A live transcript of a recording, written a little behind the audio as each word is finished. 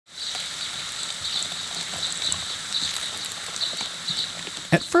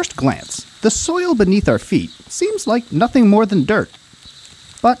At first glance, the soil beneath our feet seems like nothing more than dirt.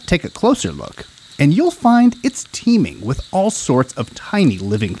 But take a closer look, and you'll find it's teeming with all sorts of tiny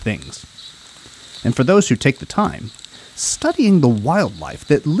living things. And for those who take the time, studying the wildlife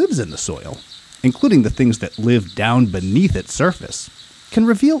that lives in the soil, including the things that live down beneath its surface, can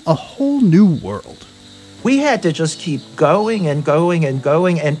reveal a whole new world. We had to just keep going and going and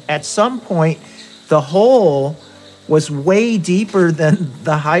going, and at some point, the hole was way deeper than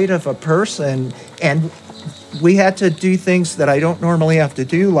the height of a person, and we had to do things that I don't normally have to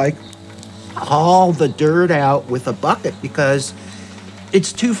do, like haul the dirt out with a bucket, because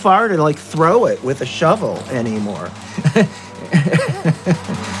it's too far to like throw it with a shovel anymore.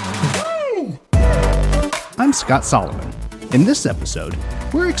 I'm Scott Solomon. In this episode,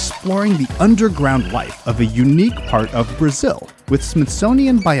 we're exploring the underground life of a unique part of Brazil with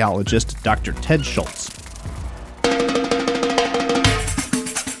Smithsonian biologist Dr. Ted Schultz.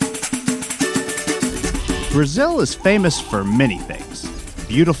 Brazil is famous for many things: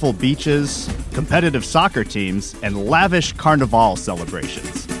 beautiful beaches, competitive soccer teams, and lavish carnival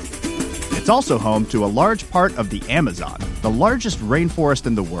celebrations. It's also home to a large part of the Amazon, the largest rainforest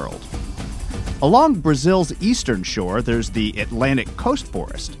in the world. Along Brazil's eastern shore, there's the Atlantic coast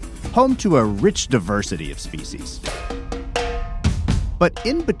forest, home to a rich diversity of species. But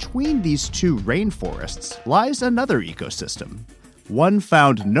in between these two rainforests lies another ecosystem, one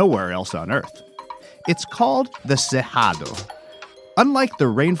found nowhere else on Earth. It's called the Cerrado. Unlike the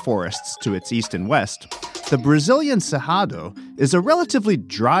rainforests to its east and west, the Brazilian Cerrado is a relatively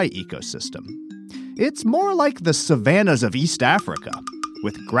dry ecosystem. It's more like the savannas of East Africa,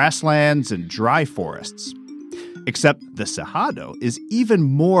 with grasslands and dry forests. Except the Cerrado is even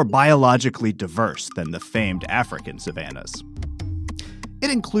more biologically diverse than the famed African savannas.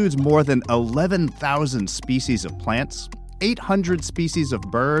 It includes more than 11,000 species of plants, 800 species of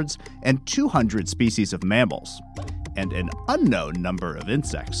birds, and 200 species of mammals, and an unknown number of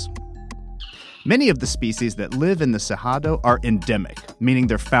insects. Many of the species that live in the Cerrado are endemic, meaning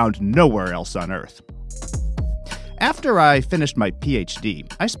they're found nowhere else on Earth. After I finished my PhD,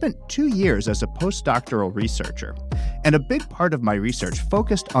 I spent 2 years as a postdoctoral researcher, and a big part of my research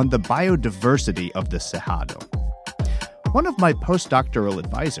focused on the biodiversity of the Cerrado. One of my postdoctoral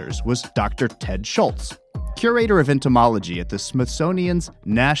advisors was Dr. Ted Schultz, curator of entomology at the Smithsonian's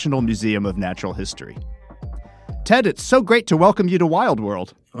National Museum of Natural History. Ted, it's so great to welcome you to Wild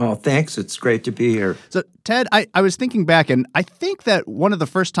World. Oh, thanks. It's great to be here. So, Ted, I was thinking back, and I think that one of the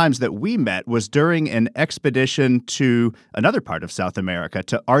first times that we met was during an expedition to another part of South America,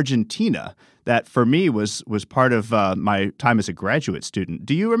 to Argentina, that for me was part of my time as a graduate student.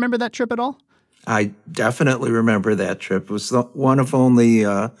 Do you remember that trip at all? I definitely remember that trip. It was one of only,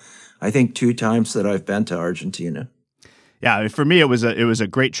 I think, 2 times that I've been to Argentina. Yeah, I mean, for me, it was a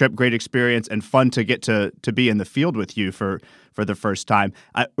great trip, great experience, and fun to get to be in the field with you for the first time.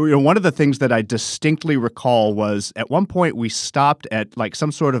 One of the things that I distinctly recall was at one point we stopped at like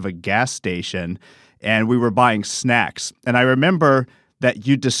some sort of a gas station, and we were buying snacks. And I remember that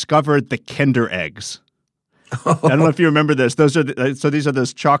you discovered the Kinder eggs. I don't know if you remember this. These are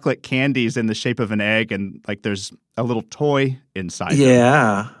those chocolate candies in the shape of an egg, and like there's a little toy inside.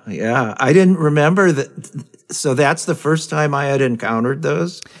 Yeah. I didn't remember that. So that's the first time I had encountered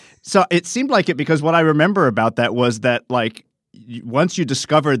those? So it seemed like it, because what I remember about that was that, like, once you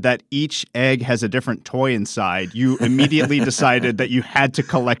discovered that each egg has a different toy inside, you immediately decided that you had to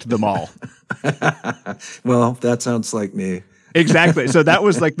collect them all. Well, that sounds like me. Exactly. So that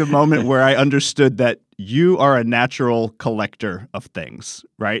was like the moment where I understood that you are a natural collector of things,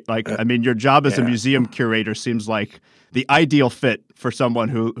 right? Like, I mean, your job as a museum curator seems like the ideal fit for someone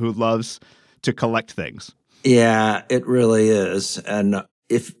who loves to collect things. Yeah, it really is. And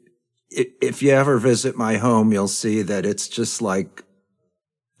if you ever visit my home, you'll see that it's just like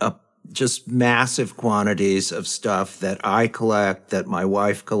just massive quantities of stuff that I collect, that my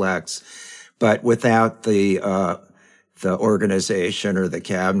wife collects, but without the organization or the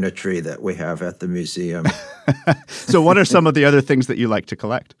cabinetry that we have at the museum. So what are some of the other things that you like to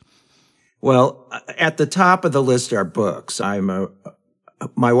collect? Well, at the top of the list are books.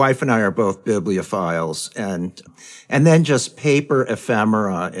 My wife and I are both bibliophiles, and then just paper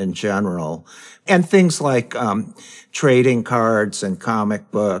ephemera in general, and things like trading cards and comic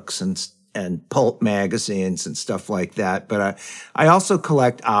books and pulp magazines and stuff like that. But I also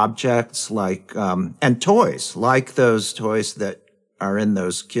collect objects like and toys, like those toys that are in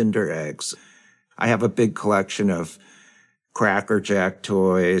those Kinder eggs. I have a big collection of Cracker Jack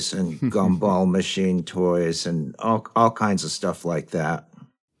toys and gumball machine toys and all kinds of stuff like that.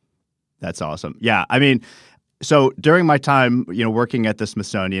 That's awesome. Yeah, I mean, So during my time, working at the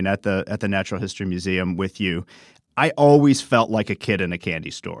Smithsonian at the Natural History Museum with you, I always felt like a kid in a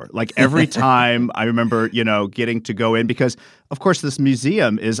candy store. Like every time I remember, getting to go in because, of course, this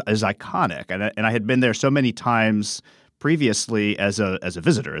museum is iconic, and I had been there so many times previously as a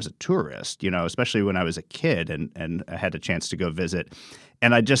visitor, as a tourist, especially when I was a kid and I had a chance to go visit.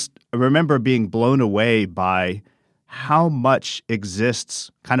 And I just remember being blown away by how much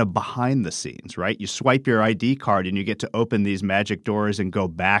exists kind of behind the scenes, right? You swipe your ID card and you get to open these magic doors and go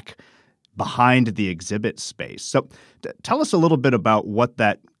back behind the exhibit space. So tell us a little bit about what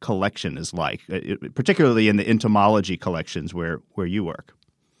that collection is like, particularly in the entomology collections where you work.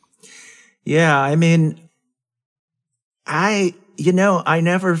 Yeah, I mean, I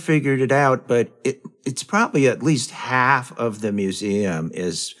never figured it out, but it's probably at least half of the museum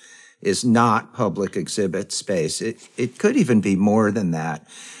is not public exhibit space. It could even be more than that.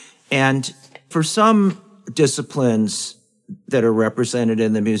 And for some disciplines that are represented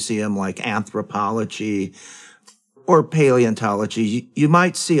in the museum, like anthropology or paleontology, you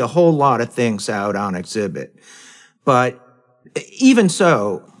might see a whole lot of things out on exhibit. But even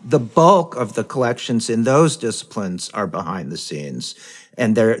so, the bulk of the collections in those disciplines are behind the scenes,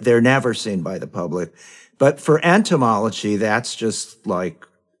 and they're never seen by the public. But for entomology, that's just like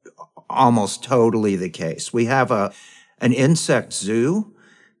almost totally the case. We have an insect zoo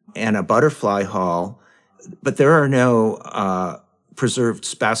and a butterfly hall, but there are no preserved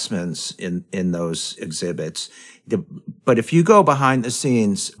specimens in those exhibits. But if you go behind the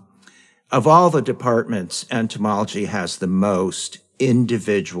scenes, of all the departments, entomology has the most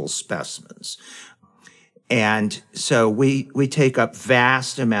individual specimens. And so we take up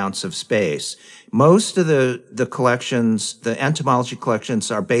vast amounts of space. Most of the collections, the entomology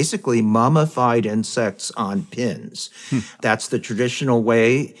collections, are basically mummified insects on pins. That's the traditional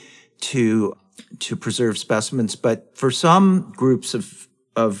way to preserve specimens. But for some groups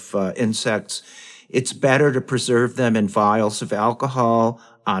of insects, it's better to preserve them in vials of alcohol,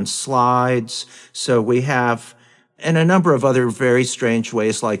 on slides. So we have, and a number of other very strange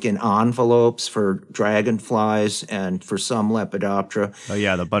ways, like in envelopes for dragonflies and for some Lepidoptera. Oh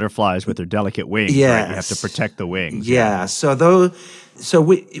yeah, the butterflies with their delicate wings. Yes. Right? You have to protect the wings. Yeah. So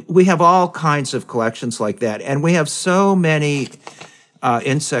we have all kinds of collections like that, and we have so many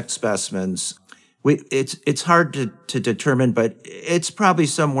insect specimens. It's hard to determine, but it's probably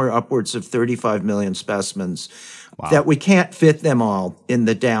somewhere upwards of 35 million specimens. Wow. That we can't fit them all in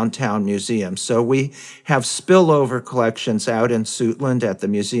the downtown museum. So we have spillover collections out in Suitland at the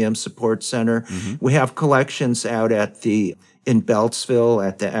Museum Support Center. Mm-hmm. We have collections out in Beltsville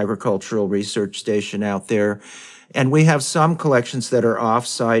at the Agricultural Research Station out there. And we have some collections that are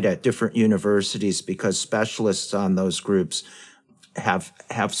off-site at different universities because specialists on those groups have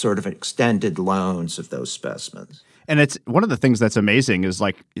sort of extended loans of those specimens. And it's one of the things that's amazing is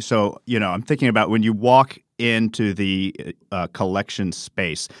I'm thinking about when you walk into the collection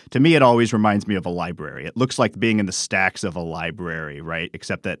space, to me, it always reminds me of a library. It looks like being in the stacks of a library, right?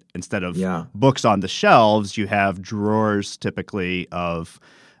 Except that instead of books on the shelves, you have drawers typically of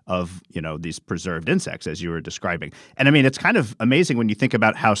these preserved insects, as you were describing. And I mean, it's kind of amazing when you think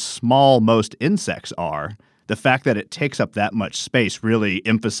about how small most insects are. The fact that it takes up that much space really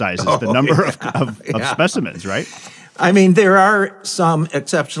emphasizes the number of specimens, right? I mean, there are some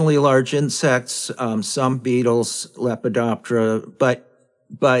exceptionally large insects, some beetles, Lepidoptera,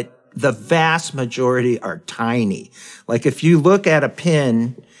 but the vast majority are tiny. Like if you look at a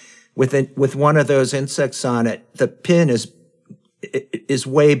pin with one of those insects on it, the pin is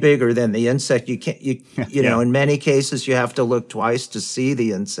way bigger than the insect. You can't, you know, in many cases you have to look twice to see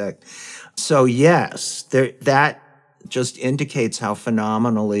the insect. So yes, that just indicates how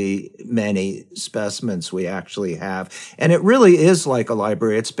phenomenally many specimens we actually have. And it really is like a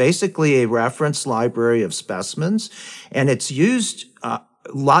library. It's basically a reference library of specimens, and it's used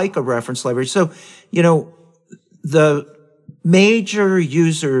like a reference library. So, the major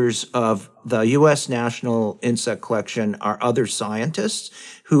users of the U.S. National Insect Collection are other scientists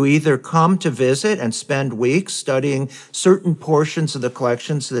who either come to visit and spend weeks studying certain portions of the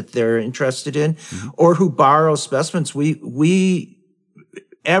collections that they're interested in, or who borrow specimens. We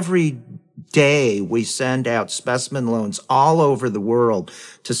every day we send out specimen loans all over the world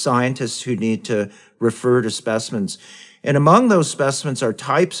to scientists who need to refer to specimens. And among those specimens are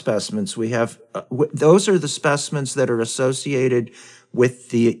type specimens. We have, those are the specimens that are associated with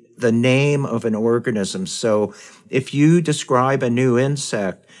the name of an organism. So if you describe a new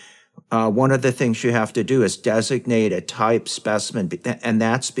insect, one of the things you have to do is designate a type specimen, and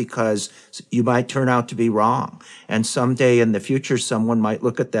that's because you might turn out to be wrong. And someday in the future, someone might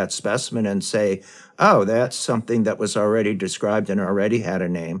look at that specimen and say, oh, that's something that was already described and already had a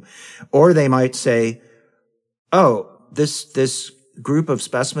name. Or they might say, oh, this group of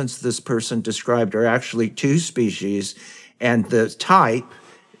specimens this person described are actually two species, and the type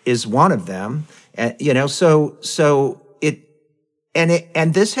is one of them. And,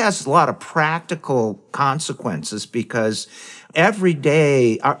 And this has a lot of practical consequences because every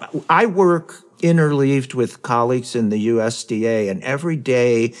day I work interleaved with colleagues in the USDA, and every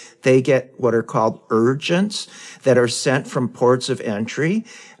day they get what are called urgents that are sent from ports of entry.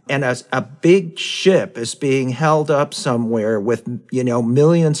 And a big ship is being held up somewhere with,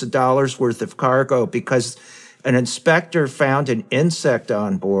 millions of dollars worth of cargo because an inspector found an insect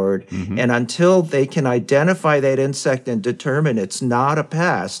on board, and until they can identify that insect and determine it's not a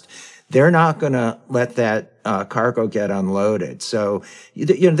pest, they're not going to let that cargo get unloaded. So,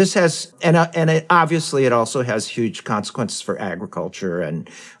 this has, obviously it also has huge consequences for agriculture and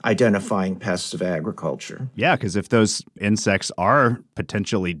identifying pests of agriculture. Yeah, because if those insects are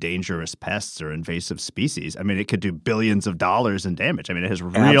potentially dangerous pests or invasive species, I mean, it could do billions of dollars in damage. I mean, it has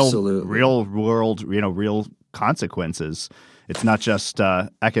real world, real consequences. It's not just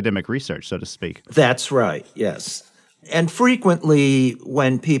academic research, so to speak. That's right, yes. And frequently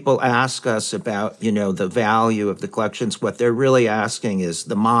when people ask us about, the value of the collections, what they're really asking is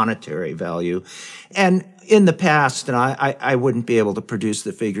the monetary value. And in the past, and I wouldn't be able to produce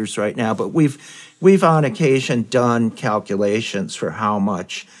the figures right now, but we've on occasion done calculations for how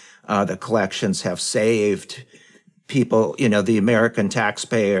much the collections have saved people, the American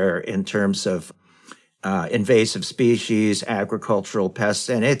taxpayer in terms of invasive species, agricultural pests,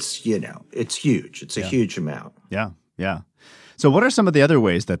 and it's huge. It's a huge amount. Yeah. Yeah. So what are some of the other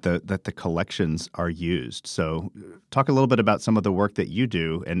ways that the collections are used? So talk a little bit about some of the work that you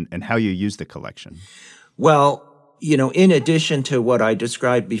do and how you use the collection. Well, in addition to what I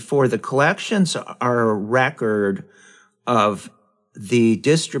described before, the collections are a record of the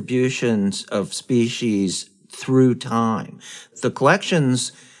distributions of species through time.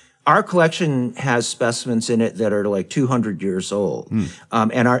 Our collection has specimens in it that are like 200 years old.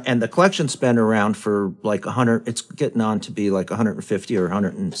 And the collection's been around for like 100, it's getting on to be like 150 or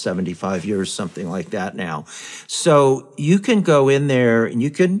 175 years, something like that now. So you can go in there and you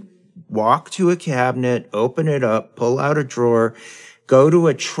can walk to a cabinet, open it up, pull out a drawer, go to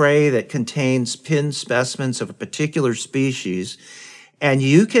a tray that contains pinned specimens of a particular species, and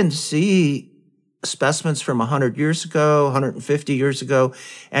you can see specimens from 100 years ago, 150 years ago,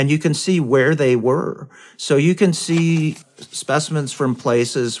 and you can see where they were. So you can see specimens from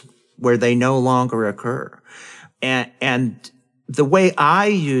places where they no longer occur. And the way I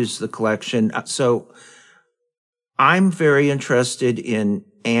use the collection, so I'm very interested in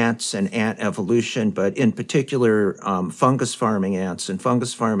ants and ant evolution, but in particular, fungus farming ants and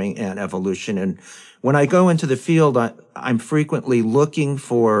fungus farming ant evolution. And when I go into the field, I'm frequently looking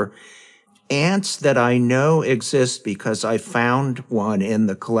for ants that I know exist because I found one in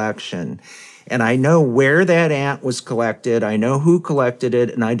the collection. And I know where that ant was collected, I know who collected it,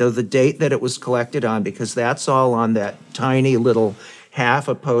 and I know the date that it was collected on because that's all on that tiny little half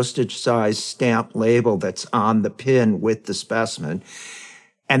a postage size stamp label that's on the pin with the specimen.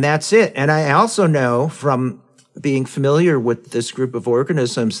 And that's it. And I also know from being familiar with this group of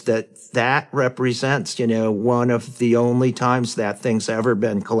organisms that represents, one of the only times that thing's ever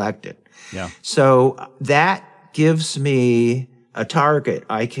been collected. Yeah. So that gives me a target.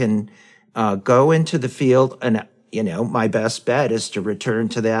 I can go into the field and, my best bet is to return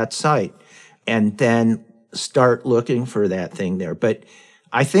to that site and then start looking for that thing there. But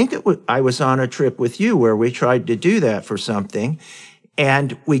I think I was on a trip with you where we tried to do that for something.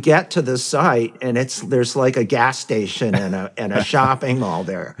 And we get to the site and there's like a gas station and a shopping mall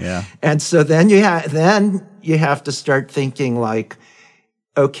there. Yeah. And so then you have to start thinking like,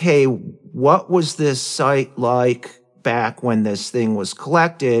 okay, what was this site like back when this thing was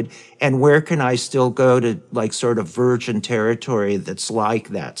collected, and where can I still go to like sort of virgin territory that's like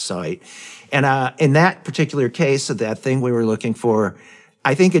that site? And in that particular case of that thing we were looking for,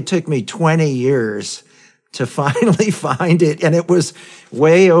 I think it took me 20 years to finally find it, and it was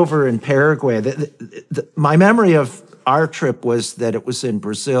way over in Paraguay. My memory of our trip was that it was in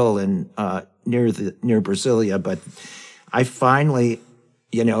Brazil and near Brasilia, but I finally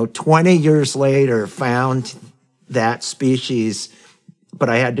 20 years later, found that species, but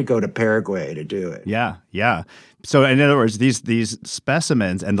I had to go to Paraguay to do it. Yeah, yeah. So in other words, these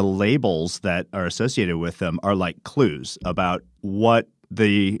specimens and the labels that are associated with them are like clues about what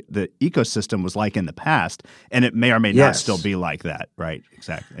the ecosystem was like in the past, and it may or may not still be like that, right?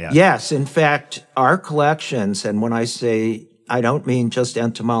 Exactly. Yeah. Yes. In fact, our collections, and when I say I don't mean just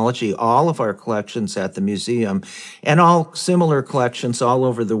entomology, all of our collections at the museum and all similar collections all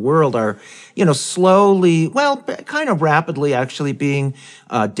over the world are, slowly, kind of rapidly actually being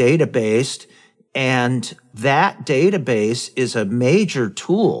data-based. And that database is a major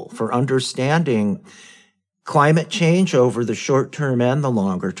tool for understanding climate change over the short term and the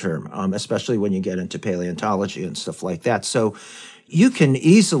longer term, especially when you get into paleontology and stuff like that. So you can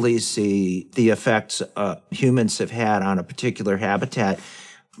easily see the effects humans have had on a particular habitat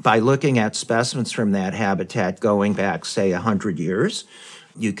by looking at specimens from that habitat going back, say, 100 years.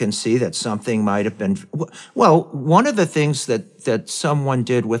 You can see that something might have been, one of the things that someone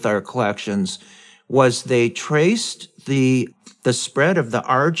did with our collections was they traced the spread of the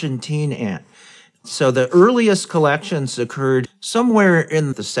Argentine ant. So the earliest collections occurred somewhere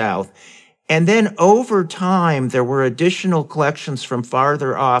in the south. And then over time, there were additional collections from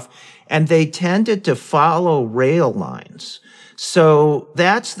farther off, and they tended to follow rail lines. So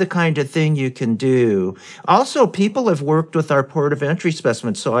that's the kind of thing you can do. Also, people have worked with our port of entry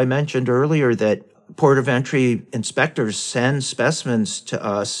specimens. So I mentioned earlier that port of entry inspectors send specimens to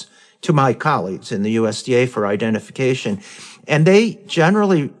us, to my colleagues in the USDA for identification. And they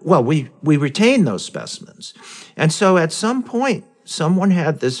generally, we retain those specimens. And so at some point, someone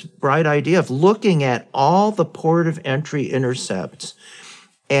had this bright idea of looking at all the port of entry intercepts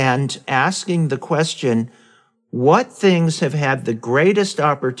and asking the question, what things have had the greatest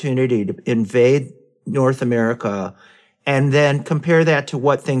opportunity to invade North America, and then compare that to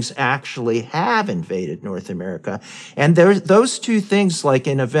what things actually have invaded North America. And those two things, like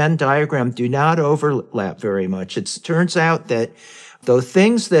in a Venn diagram, do not overlap very much. It turns out that the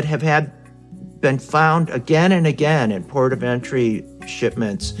things that have been found again and again in port of entry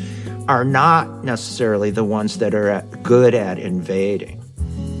shipments are not necessarily the ones that are good at invading.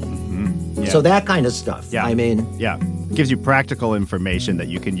 Mm-hmm. Yeah. So that kind of stuff. Yeah. I mean, gives you practical information that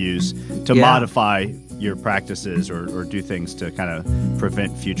you can use to modify your practices or do things to kind of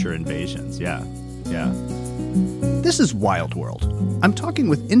prevent future invasions. Yeah. This is Wild World. I'm talking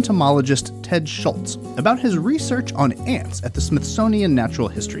with entomologist Ted Schultz about his research on ants at the Smithsonian Natural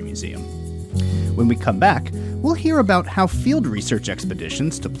History Museum. When we come back, we'll hear about how field research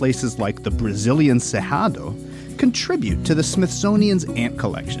expeditions to places like the Brazilian Cerrado contribute to the Smithsonian's ant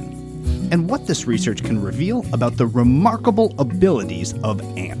collection, and what this research can reveal about the remarkable abilities of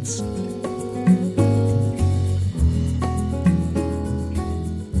ants.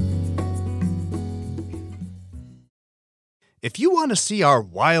 If you want to see our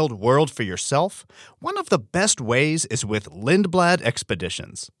wild world for yourself, one of the best ways is with Lindblad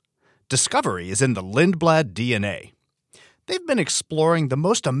Expeditions. Discovery is in the Lindblad DNA. They've been exploring the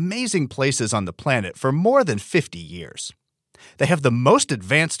most amazing places on the planet for more than 50 years. They have the most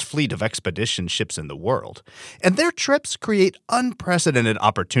advanced fleet of expedition ships in the world, and their trips create unprecedented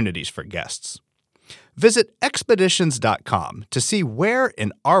opportunities for guests. Visit expeditions.com to see where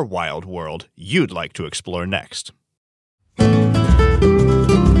in our wild world you'd like to explore next.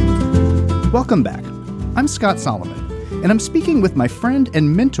 Welcome back. I'm Scott Solomon, and I'm speaking with my friend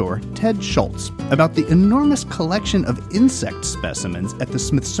and mentor, Ted Schultz, about the enormous collection of insect specimens at the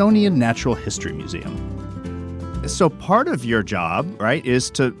Smithsonian Natural History Museum. So part of your job, right, is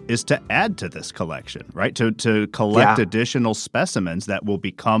to add to this collection, right? To collect additional specimens that will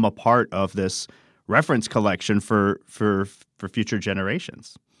become a part of this reference collection for future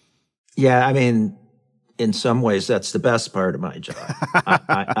generations. Yeah, I mean, in some ways, that's the best part of my job.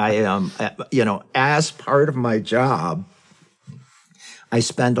 As part of my job, I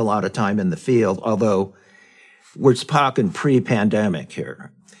spend a lot of time in the field, although we're talking pre-pandemic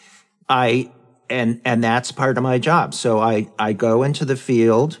here. And that's part of my job. So I go into the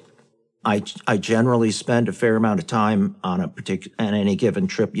field. I generally spend a fair amount of time on any given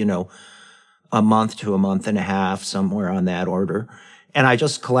trip, a month to a month and a half, somewhere on that order. And I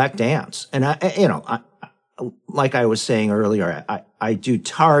just collect ants. And I like I was saying earlier, I do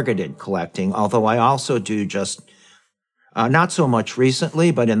targeted collecting, although I also do just, not so much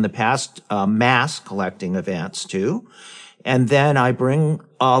recently, but in the past, mass collecting of ants too. And then I bring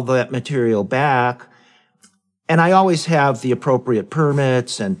all that material back, and I always have the appropriate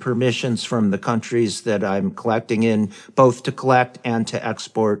permits and permissions from the countries that I'm collecting in, both to collect and to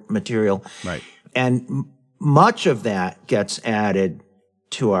export material. Right. And much of that gets added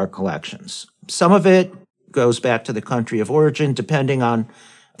to our collections. Some of it goes back to the country of origin, depending on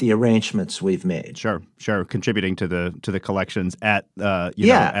the arrangements we've made. Sure. Contributing to the collections at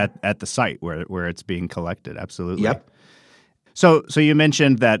the site where it's being collected. Absolutely. Yep. So you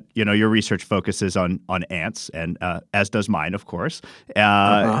mentioned that, your research focuses on ants, and as does mine, of course.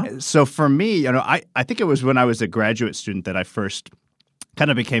 So for me, I think it was when I was a graduate student that I first kind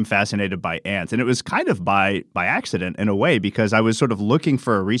of became fascinated by ants. And it was kind of by accident in a way, because I was sort of looking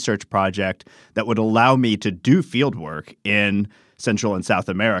for a research project that would allow me to do field work in Central and South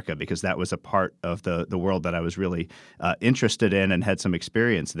America, because that was a part of the world that I was really interested in and had some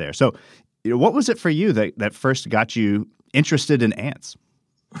experience there. So what was it for you that first got you interested in ants?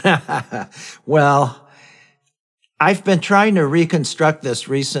 Well, I've been trying to reconstruct this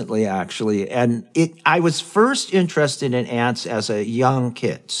recently, actually, and I was first interested in ants as a young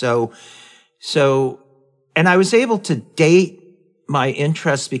kid. So, and I was able to date my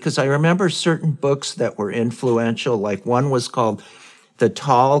interests because I remember certain books that were influential. Like one was called The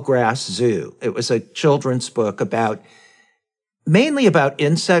Tall Grass Zoo. It was a children's book mainly about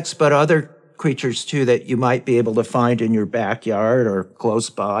insects, but other creatures too that you might be able to find in your backyard or close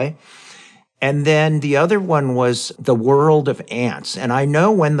by. And then the other one was The World of Ants. And I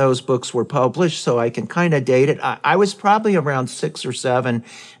know when those books were published, so I can kind of date it. I was probably around 6 or 7,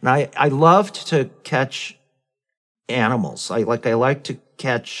 and I loved to catch animals. I like to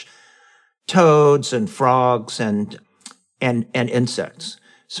catch toads and frogs and insects.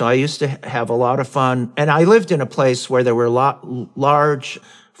 So I used to have a lot of fun. And I lived in a place where there were large,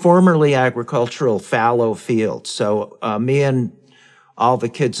 formerly agricultural fallow fields. So me and all the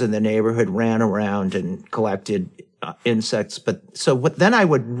kids in the neighborhood ran around and collected insects. Then I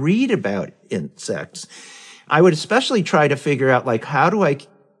would read about insects. I would especially try to figure out, like,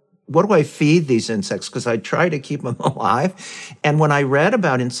 what do I feed these insects? Because I try to keep them alive. And when I read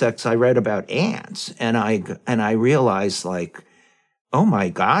about insects, I read about ants, and I realized, like, oh my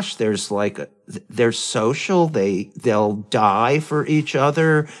gosh, they're social. They'll die for each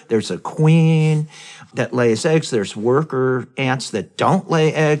other. There's a queen that lays eggs. There's worker ants that don't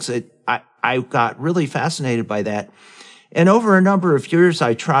lay eggs. I got really fascinated by that. And over a number of years,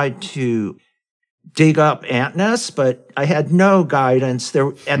 I tried to dig up ant nests, but I had no guidance.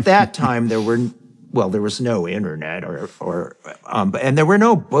 At that time, there was no internet and there were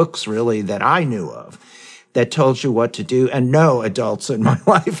no books really that I knew of that told you what to do, and no adults in my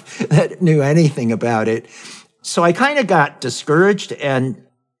life that knew anything about it. So I kind of got discouraged, and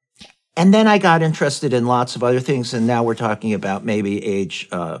then I got interested in lots of other things, and now we're talking about maybe age,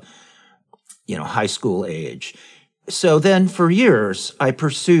 high school age. So then for years, I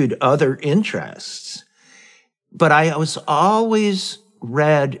pursued other interests, but I was always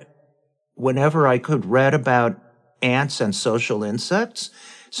whenever I could, read about ants and social insects.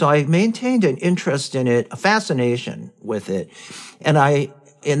 So I maintained an interest in it, a fascination with it. And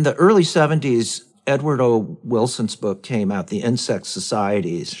in the early 70s, Edward O. Wilson's book came out, The Insect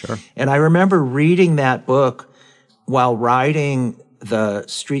Societies. Sure. And I remember reading that book while riding the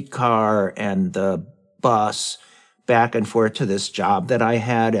streetcar and the bus back and forth to this job that I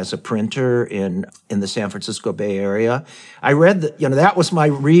had as a printer in the San Francisco Bay Area. I read that was my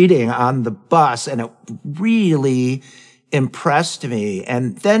reading on the bus, and it really impressed me.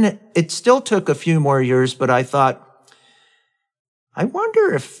 And then it still took a few more years, but I thought, I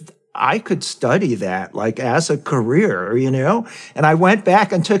wonder if I could study that, like, as a career, And I went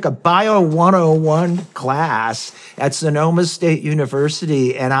back and took a Bio 101 class at Sonoma State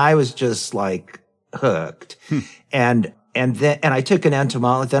University, and I was just, like, hooked. And I took an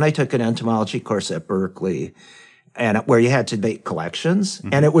entomology course at Berkeley, and where you had to make collections. Mm-hmm.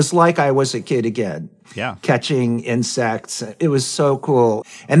 And it was like I was a kid again. Yeah. Catching insects. It was so cool.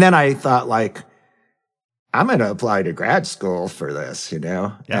 And then I thought, like, I'm going to apply to grad school for this,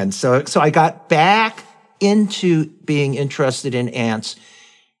 Yeah. And so I got back into being interested in ants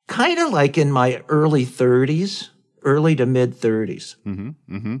kind of like in my early to mid 30s. Mm-hmm.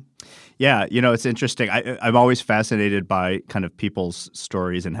 Mm-hmm. Yeah, it's interesting. I'm always fascinated by kind of people's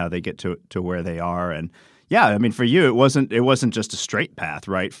stories and how they get to where they are. And yeah, I mean, for you, it wasn't just a straight path,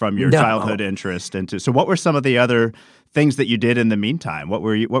 right, from your childhood interest into. So, what were some of the other things that you did in the meantime? What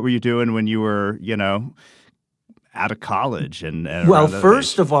were you doing when you were, out of college and well,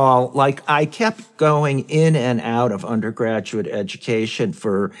 first of all, like, I kept going in and out of undergraduate education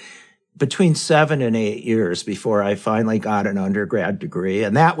for between 7 and 8 years before I finally got an undergrad degree.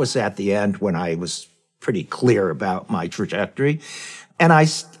 And that was at the end when I was pretty clear about my trajectory. And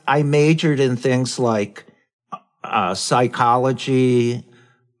I majored in things like psychology,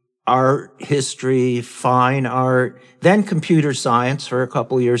 art history, fine art, then computer science for a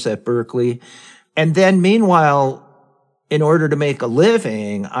couple of years at Berkeley. And then meanwhile, in order to make a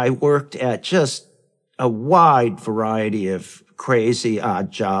living, I worked at just a wide variety of crazy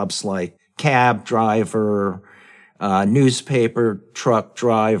odd jobs like cab driver, newspaper truck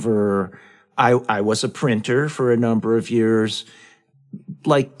driver. I was a printer for a number of years,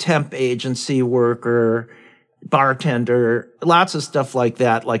 like temp agency worker, bartender, lots of stuff like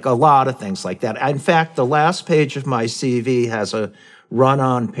that, like a lot of things like that. In fact, the last page of my CV has a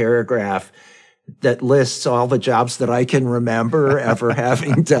run-on paragraph that lists all the jobs that I can remember ever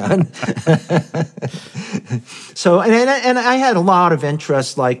having done. So, and I had a lot of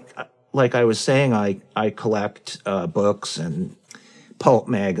interest, like I was saying, I collect books and pulp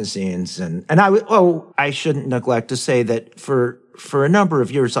magazines, and I shouldn't neglect to say that for a number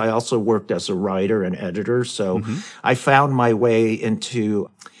of years I also worked as a writer and editor. So I found my way into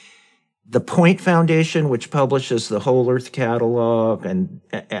the Point Foundation, which publishes the Whole Earth Catalog, and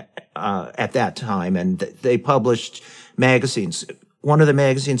at that time, and they published magazines. One of the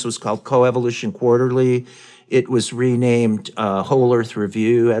magazines was called Coevolution Quarterly. It was renamed Whole Earth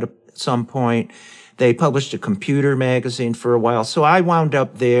Review at some point. They published a computer magazine for a while. So I wound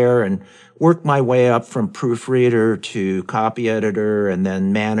up there and worked my way up from proofreader to copy editor and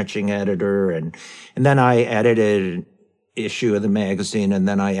then managing editor. And then I edited an issue of the magazine, and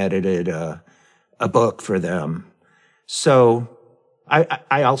then I edited a book for them. So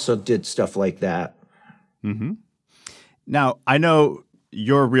I also did stuff like that. Mm-hmm. Now, I know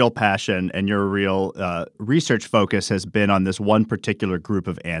your real passion and your real research focus has been on this one particular group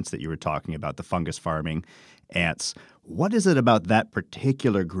of ants that you were talking about, the fungus farming ants. What is it about that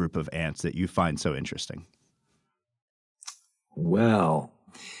particular group of ants that you find so interesting? Well,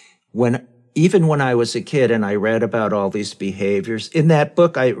 even when I was a kid and I read about all these behaviors, in that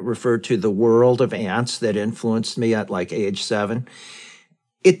book I referred to the world of ants that influenced me at like age 7.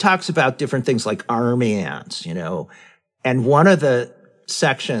 It talks about different things like army ants, and one of the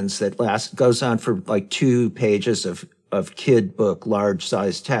sections that goes on for like 2 pages of kid book, large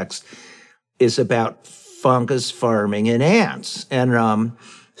size text, is about fungus farming in ants. And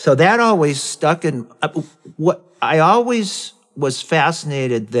so that always stuck in what I always was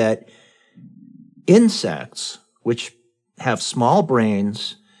fascinated that insects, which have small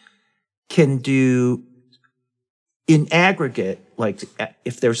brains, can do in aggregate, like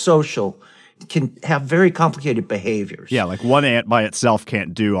if they're social, can have very complicated behaviors. Yeah, like one ant by itself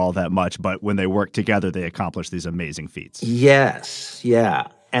can't do all that much, but when they work together, they accomplish these amazing feats. Yes, yeah.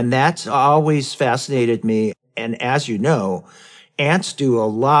 And that's always fascinated me. And as you know, ants do a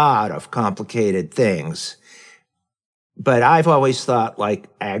lot of complicated things. But I've always thought like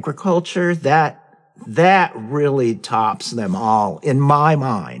agriculture, that really tops them all in my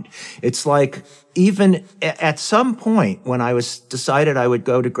mind. It's like even at some point when I was decided I would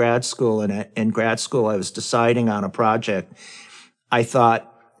go to grad school, and in grad school I was deciding on a project, I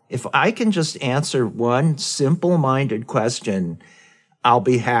thought, if I can just answer one simple-minded question, I'll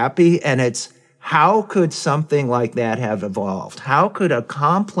be happy. And it's, how could something like that have evolved? How could a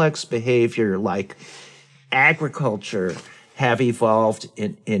complex behavior like agriculture have evolved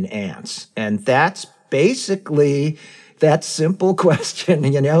in ants? And that's basically, that simple question,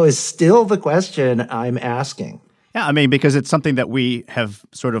 is still the question I'm asking. Yeah, I mean, because it's something that we have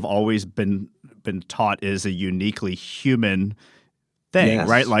sort of always been taught is a uniquely human thing, Yes.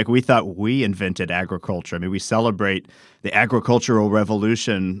 right? Like we thought we invented agriculture. I mean, we celebrate the agricultural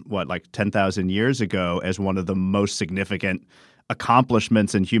revolution, like 10,000 years ago, as one of the most significant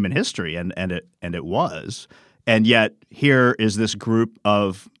accomplishments in human history, and it was. And yet here is this group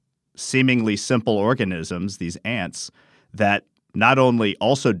of seemingly simple organisms, these ants, that not only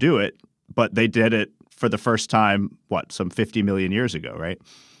also do it, but they did it for the first time, some 50 million years ago, right?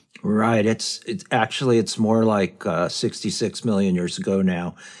 Right. It's actually, it's more like 66 million years ago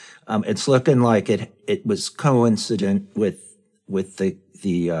now. It's looking like it was coincident with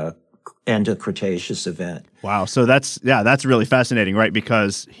the end of Cretaceous event. Wow. So that's really fascinating, right?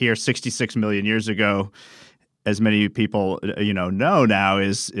 Because here 66 million years ago, as many people know now,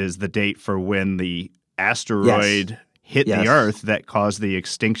 is the date for when the asteroid hit the Earth that caused the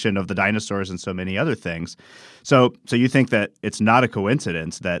extinction of the dinosaurs and so many other things. So you think that it's not a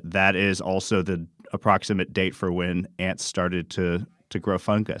coincidence that is also the approximate date for when ants started to grow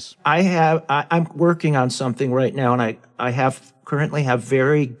fungus? I'm working on something right now, and I currently have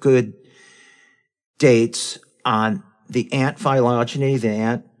very good dates on the ant phylogeny, the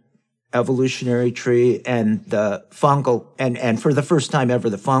ant evolutionary tree, and the fungal, and for the first time ever,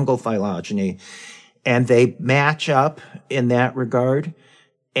 the fungal phylogeny. And they match up in that regard.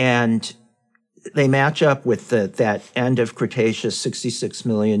 And they match up with that end of Cretaceous 66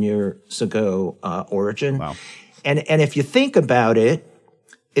 million years ago origin. Wow. And if you think about it,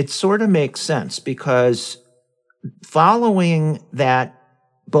 it sort of makes sense, because following that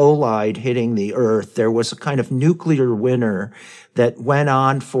bolide hitting the Earth, there was a kind of nuclear winter that went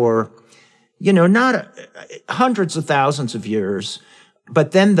on for, not hundreds of thousands of years.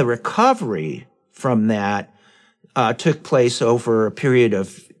 But then the recovery from that took place over a period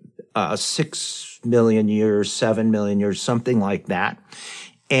of 6 million years, 7 million years, something like that.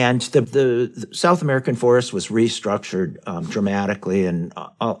 And the South American forest was restructured dramatically.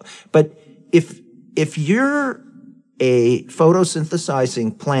 But if you're a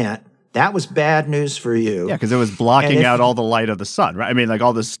photosynthesizing plant, that was bad news for you. Yeah, because it was blocking out all the light of the sun, right? I mean, like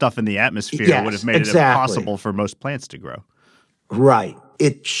all this stuff in the atmosphere would have made it impossible for most plants to grow. Right.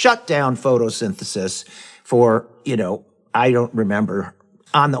 It shut down photosynthesis for, I don't remember,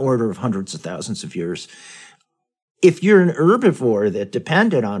 on the order of hundreds of thousands of years. If you're an herbivore that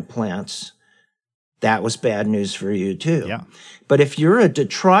depended on plants, that was bad news for you too. Yeah. But if you're a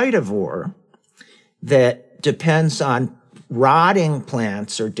detritivore that depends on rotting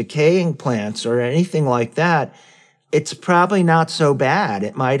plants or decaying plants or anything like that, it's probably not so bad.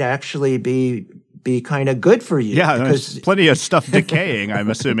 It might actually be kind of good for you. Yeah, there's plenty of stuff decaying, I'm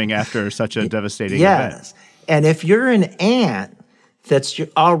assuming, after such a devastating event. Yes. And if you're an ant that's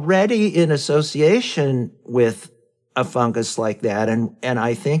already in association with a fungus like that, and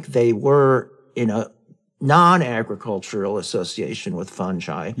I think they were in a non-agricultural association with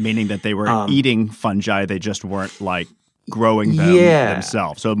fungi. Meaning that they were eating fungi, they just weren't like growing them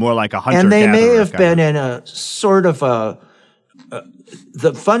themselves. So more like a hunter-gatherer. And they may have been in a sort of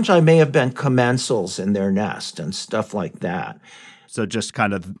the fungi may have been commensals in their nest and stuff like that. So just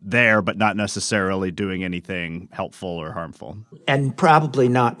kind of there, but not necessarily doing anything helpful or harmful. And probably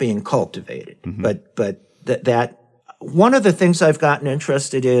not being cultivated. Mm-hmm. But that one of the things I've gotten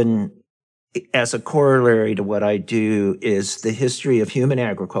interested in as a corollary to what I do is the history of human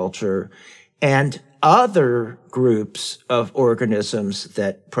agriculture and other groups of organisms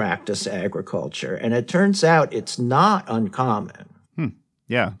that practice agriculture. And it turns out it's not uncommon.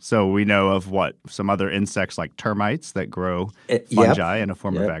 Yeah. So we know of some other insects like termites that grow fungi in a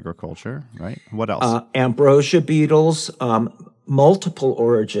form of agriculture, right? What else? Ambrosia beetles, multiple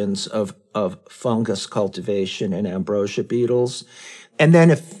origins of fungus cultivation in ambrosia beetles. And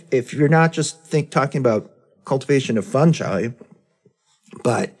then if you're not just talking about cultivation of fungi,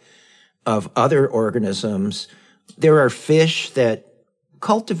 but of other organisms, there are fish that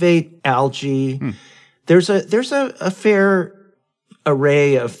cultivate algae. There's a fair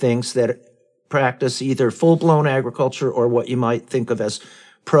array of things that practice either full-blown agriculture or what you might think of as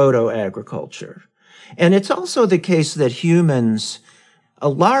proto-agriculture. And it's also the case that humans, a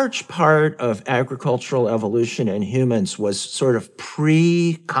large part of agricultural evolution in humans was sort of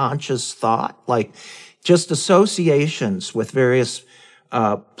pre-conscious thought, like just associations with various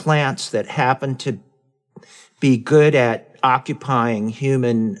plants that happen to be good at occupying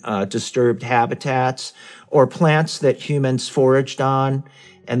human disturbed habitats, or plants that humans foraged on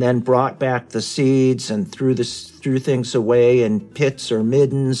and then brought back the seeds and threw things away in pits or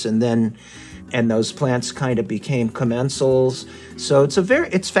middens, and those plants kind of became commensals. So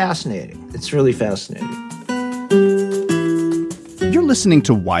it's fascinating. It's really fascinating. You're listening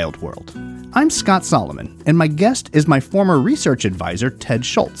to Wild World. I'm Scott Solomon, and my guest is my former research advisor, Ted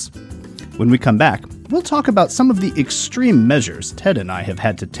Schultz. When we come back, we'll talk about some of the extreme measures Ted and I have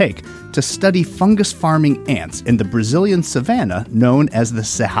had to take to study fungus farming ants in the Brazilian savanna known as the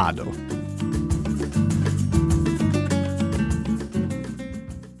Cerrado.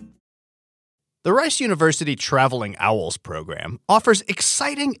 The Rice University Traveling Owls program offers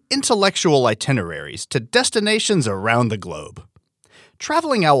exciting intellectual itineraries to destinations around the globe.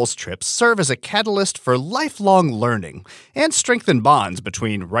 Traveling Owls trips serve as a catalyst for lifelong learning and strengthen bonds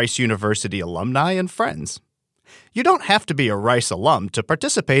between Rice University alumni and friends. You don't have to be a Rice alum to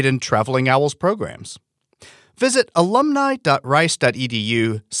participate in Traveling Owls programs. Visit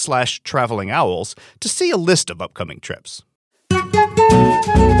alumni.rice.edu/travelingowls to see a list of upcoming trips.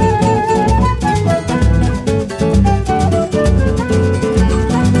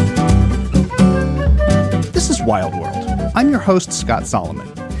 This is Wild World. I'm your host, Scott Solomon,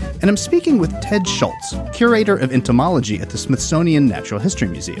 and I'm speaking with Ted Schultz, curator of entomology at the Smithsonian Natural History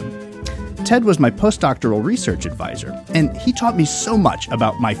Museum. Ted was my postdoctoral research advisor, and he taught me so much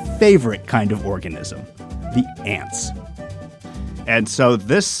about my favorite kind of organism, the ants. And so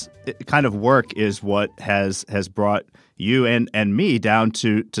this kind of work is what has brought you and me down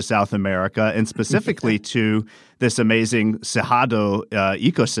to South America, and specifically to this amazing Cerrado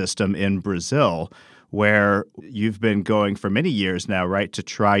ecosystem in Brazil, where you've been going for many years now, right, to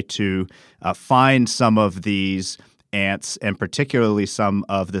try to find some of these ants, and particularly some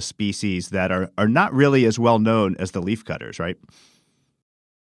of the species that are not really as well known as the leafcutters, right?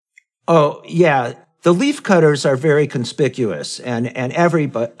 Oh, yeah. The leafcutters are very conspicuous, and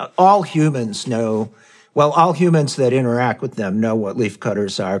everybody, all humans know, well, all humans that interact with them know what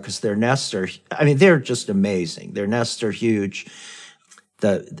leafcutters are because their nests are, I mean, they're just amazing. Their nests are huge.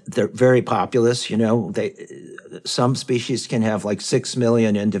 They're very populous, you know. Some species can have like 6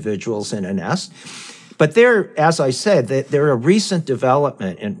 million individuals in a nest. But they're, as I said, they're a recent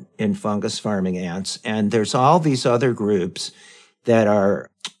development in fungus farming ants, and there's all these other groups that are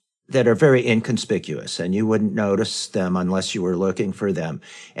very inconspicuous, and you wouldn't notice them unless you were looking for them.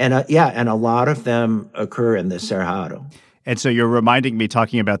 And and a lot of them occur in the Cerrado. And so you're reminding me,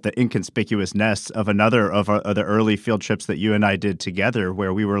 talking about the inconspicuous nests, of another of the early field trips that you and I did together,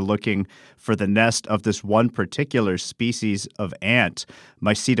 where we were looking for the nest of this one particular species of ant,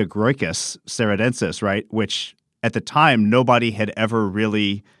 Mycetogroicus cerradensis, right? Which at the time nobody had ever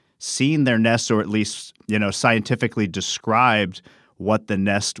really seen their nests, or at least, you know, scientifically described what the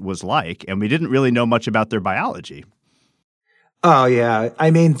nest was like. And we didn't really know much about their biology. Oh, yeah.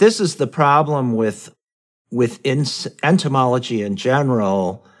 I mean, this is the problem with entomology in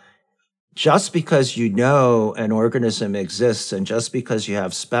general. Just because you know an organism exists and just because you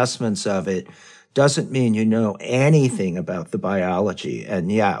have specimens of it doesn't mean you know anything about the biology.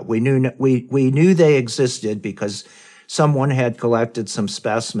 And yeah, we knew they existed because someone had collected some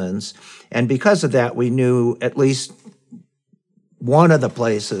specimens, and because of that, we knew at least one of the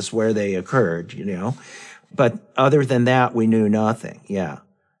places where they occurred, you know. But other than that, we knew nothing. Yeah.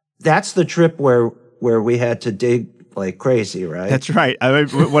 That's the trip where we had to dig like crazy, right? That's right.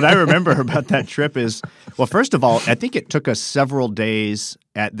 What I remember about that trip is, well, first of all, I think it took us several days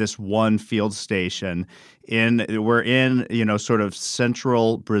at this one field station. We're in, you know, sort of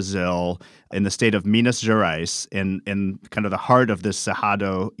central Brazil, in the state of Minas Gerais, in kind of the heart of this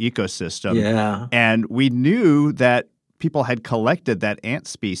Cerrado ecosystem. Yeah. And we knew that people had collected that ant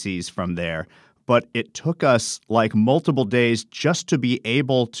species from there, but it took us like multiple days just to be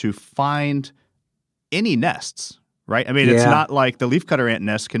able to find any nests, right? I mean, It's not like the leafcutter ant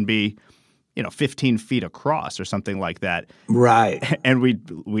nest can be, you know, 15 feet across or something like that. Right. And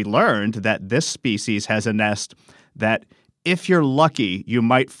we learned that this species has a nest that, if you're lucky, you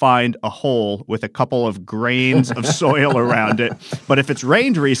might find a hole with a couple of grains of soil around it. But if it's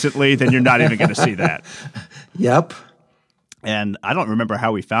rained recently, then you're not even going to see that. Yep. And I don't remember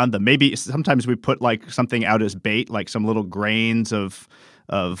how we found them. Maybe sometimes we put like something out as bait, like some little grains of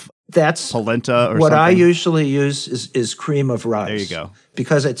that's polenta or what something. I usually use is cream of rice. There you go.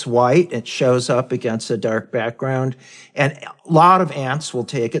 Because it's white, it shows up against a dark background, and a lot of ants will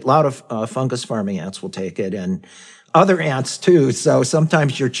take it. A lot of fungus farming ants will take it, and other ants too. So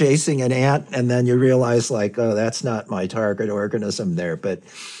sometimes you're chasing an ant, and then you realize like, oh, that's not my target organism there. But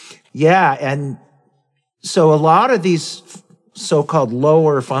yeah, and so a lot of these so-called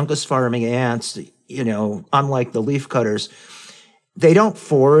lower fungus farming ants, you know, unlike the leafcutters, they don't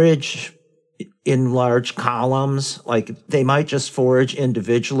forage in large columns. Like, they might just forage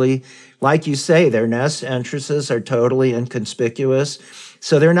individually. Like you say, their nest entrances are totally inconspicuous,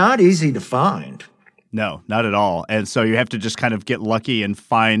 so they're not easy to find. No, not at all. And so you have to just kind of get lucky and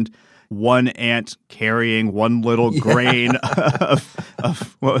find one ant carrying one little grain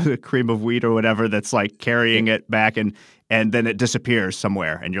of what was it, cream of wheat or whatever, that's like carrying it back, and then it disappears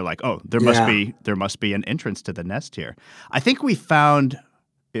somewhere, and you're like, oh, there must be an entrance to the nest here. I think we found,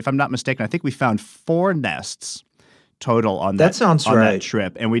 if I'm not mistaken, 4 nests total on that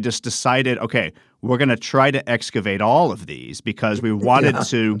trip, and we just decided, okay, we're going to try to excavate all of these because we wanted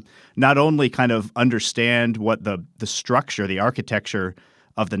to not only kind of understand what the structure, the architecture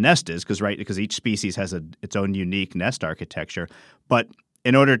of the nest is, because each species has its own unique nest architecture, but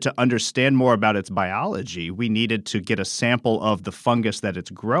in order to understand more about its biology, we needed to get a sample of the fungus that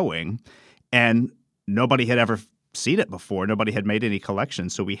it's growing, and nobody had ever seen it before. Nobody had made any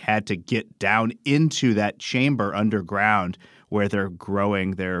collections, so we had to get down into that chamber underground where they're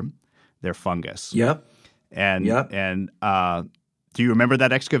growing their fungus. Yep. And do you remember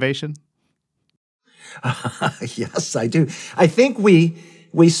that excavation? Yes, I do. I think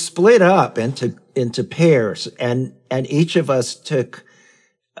we split up into pairs, and each of us took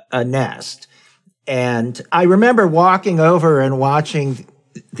a nest. And I remember walking over and watching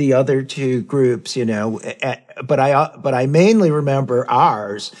the other two groups, you know, but I mainly remember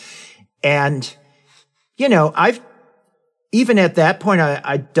ours. And, you know, even at that point,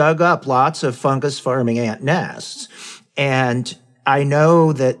 I dug up lots of fungus farming ant nests, and I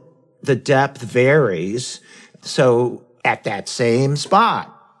know that the depth varies. So at that same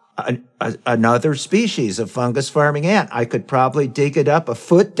spot, another species of fungus farming ant, I could probably dig it up a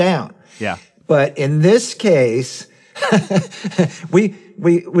foot down. Yeah. But in this case, we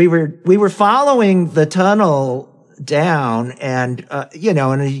we were following the tunnel down, and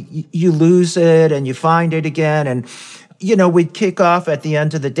you lose it and you find it again, and we'd kick off at the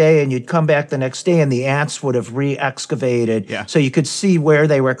end of the day, and you'd come back the next day, and the ants would have re-excavated, so you could see where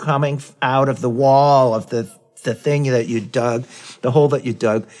they were coming out of the wall of the thing that you dug, the hole that you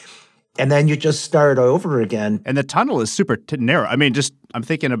dug. And then you just start over again. And the tunnel is super narrow. I mean, I'm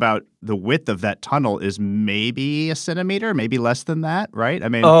thinking about the width of that tunnel is maybe a centimeter, maybe less than that, right? I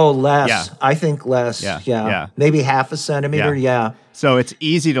mean, less. Yeah. I think less. Yeah. Maybe half a centimeter. Yeah. So it's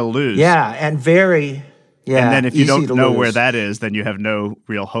easy to lose. Yeah, and very. Yeah. And then if you don't know where that is, then you have no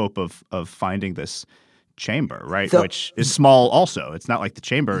real hope of finding this chamber, right? Which is small. Also, it's not like the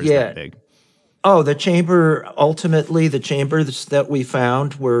chamber is that big. Oh, the chambers that we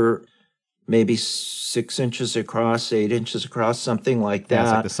found were maybe 6 inches across, 8 inches across, something like that. Yeah,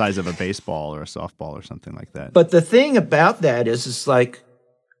 it's like the size of a baseball or a softball or something like that. But the thing about that is like,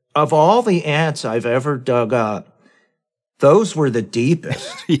 of all the ants I've ever dug up, those were the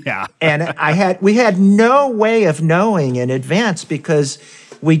deepest. Yeah. And we had no way of knowing in advance because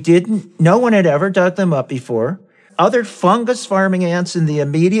no one had ever dug them up before. Other fungus farming ants in the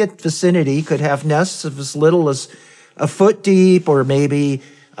immediate vicinity could have nests of as little as a foot deep or maybe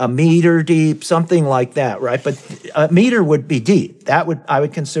a meter deep, something like that, right? But a meter would be deep. I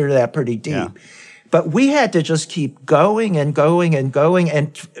would consider that pretty deep. Yeah. But we had to just keep going and going and going.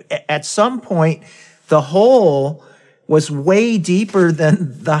 And at some point, the hole was way deeper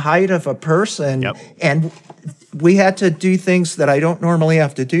than the height of a person. Yep. And we had to do things that I don't normally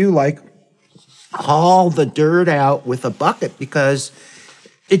have to do, like haul the dirt out with a bucket because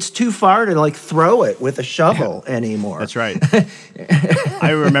it's too far to like throw it with a shovel anymore. That's right.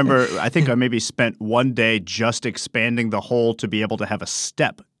 I remember, I think I maybe spent one day just expanding the hole to be able to have a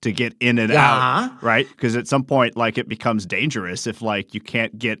step to get in and out, right? Because at some point, like, it becomes dangerous if like you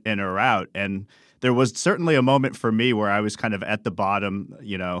can't get in or out. And there was certainly a moment for me where I was kind of at the bottom,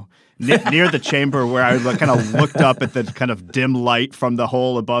 near the chamber, where I kind of looked up at the kind of dim light from the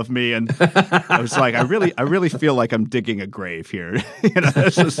hole above me, and I was like, I really feel like I'm digging a grave here.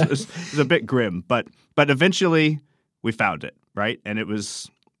 It's a bit grim, but eventually we found it, right? And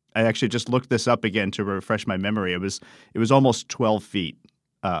I actually just looked this up again to refresh my memory. It was almost 12 feet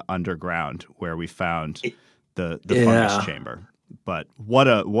underground where we found the fungus chamber. But what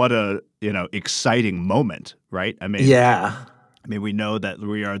a exciting moment, right? I mean, we know that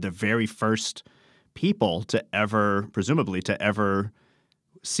we are the very first people presumably to ever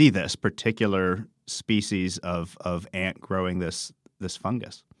see this particular species of ant growing this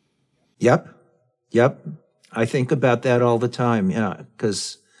fungus. Yep. I think about that all the time,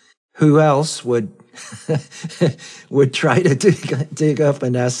 because who else would try to dig up a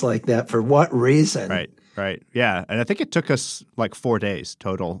nest like that? For what reason? Right. Yeah. And I think it took us like 4 days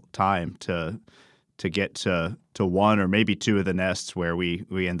total time to get to one or maybe two of the nests where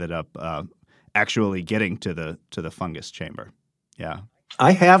we ended up actually getting to the fungus chamber. Yeah.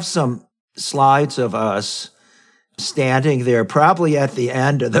 I have some slides of us standing there probably at the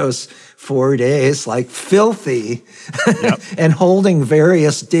end of those 4 days, like filthy, and holding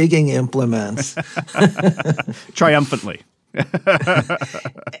various digging implements. Triumphantly.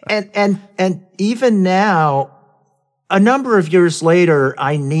 and even now, a number of years later,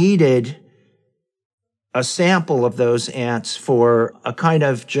 I needed a sample of those ants for a kind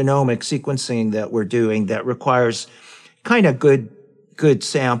of genomic sequencing that we're doing that requires kind of good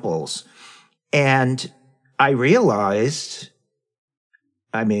samples. And I realized,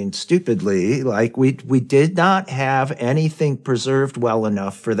 stupidly, like we did not have anything preserved well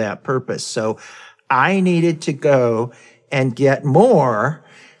enough for that purpose. So I needed to go and get more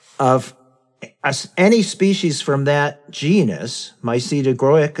of any species from that genus,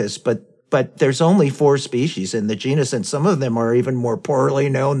 Mycetogroicus, but there's only 4 species in the genus, and some of them are even more poorly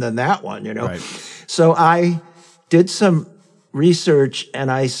known than that one, Right. So I did some research,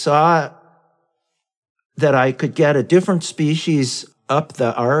 and I saw that I could get a different species up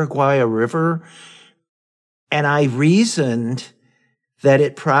the Araguaia River, and I reasoned that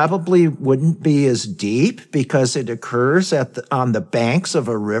it probably wouldn't be as deep because it occurs on the banks of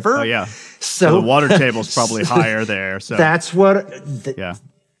a river. Oh yeah. So the water table's probably higher there. So that's what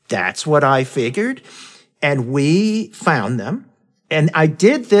I figured, and we found them. And I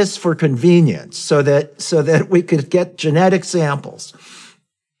did this for convenience, so that we could get genetic samples.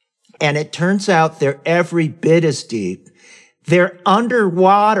 And it turns out they're every bit as deep. They're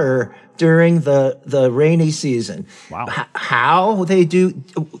underwater during the rainy season. Wow. How they do,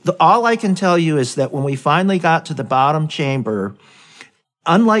 all I can tell you is that when we finally got to the bottom chamber,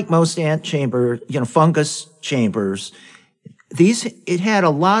 unlike most ant chamber, fungus chambers, it had a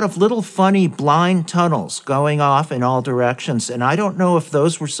lot of little funny blind tunnels going off in all directions. And I don't know if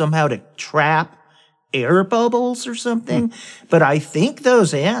those were somehow to trap air bubbles or something, but I think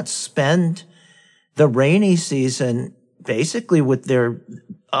those ants spend the rainy season basically with their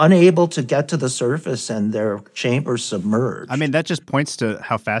unable to get to the surface and their chambers submerged. I mean, that just points to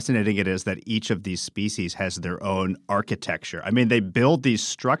how fascinating it is that each of these species has their own architecture. I mean, they build these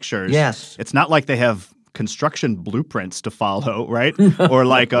structures. Yes. It's not like they have construction blueprints to follow, right? Or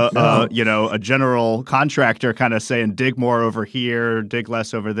like a general contractor kind of saying, dig more over here, dig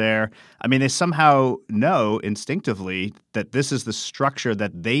less over there. I mean, they somehow know instinctively that this is the structure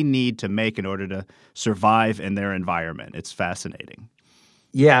that they need to make in order to survive in their environment. It's fascinating.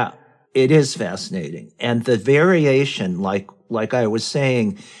 Yeah, it is fascinating. And the variation, like I was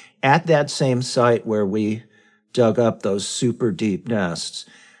saying, at that same site where we dug up those super deep nests,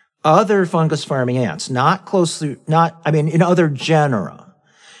 other fungus farming ants, in other genera,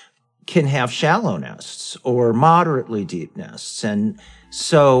 can have shallow nests or moderately deep nests. And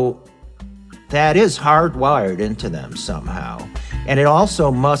so that is hardwired into them somehow. And it also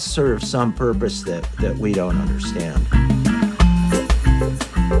must serve some purpose that we don't understand.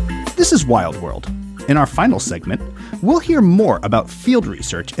 This is Wild World. In our final segment, we'll hear more about field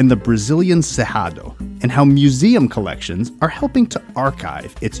research in the Brazilian Cerrado and how museum collections are helping to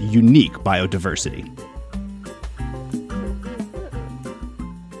archive its unique biodiversity.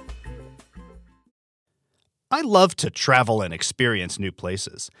 I love to travel and experience new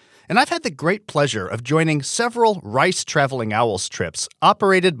places, and I've had the great pleasure of joining several Rice Traveling Owls trips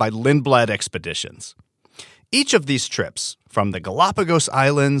operated by Lindblad Expeditions. Each of these trips, from the Galapagos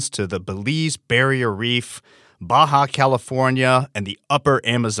Islands to the Belize Barrier Reef, Baja California, and the upper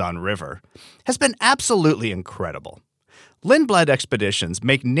Amazon River, has been absolutely incredible. Lindblad Expeditions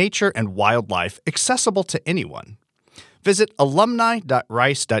make nature and wildlife accessible to anyone. Visit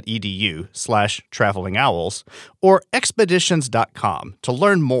alumni.rice.edu/travelingowls or expeditions.com to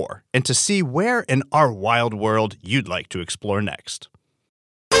learn more and to see where in our wild world you'd like to explore next.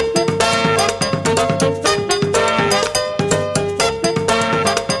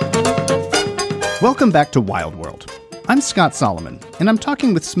 Welcome back to Wild World. I'm Scott Solomon, and I'm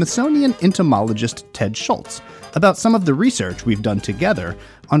talking with Smithsonian entomologist Ted Schultz about some of the research we've done together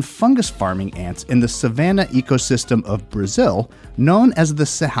on fungus farming ants in the savanna ecosystem of Brazil, known as the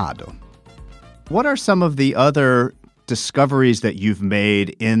Cerrado. What are some of the other discoveries that you've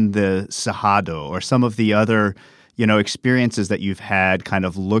made in the Cerrado, or some of the other, experiences that you've had kind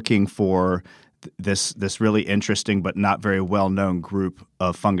of looking for this really interesting but not very well-known group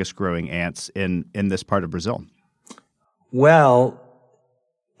of fungus-growing ants in this part of Brazil? Well,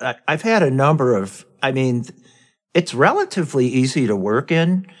 I've had a number of, it's relatively easy to work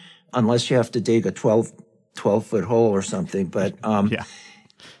in unless you have to dig a 12-foot hole or something. But,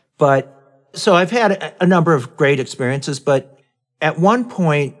 so I've had a number of great experiences, but at one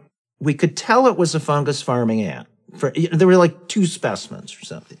point we could tell it was a fungus farming ant. There were like 2 specimens or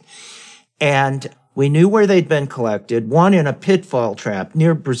something. And we knew where they'd been collected, one in a pitfall trap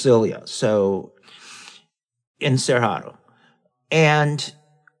near Brasilia, so in Cerrado. And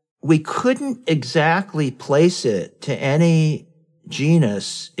we couldn't exactly place it to any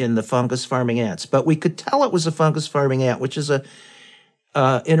genus in the fungus farming ants, but we could tell it was a fungus farming ant, which is a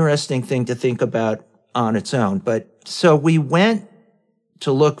interesting thing to think about on its own. But so we went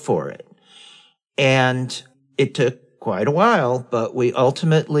to look for it, and it took quite a while, but we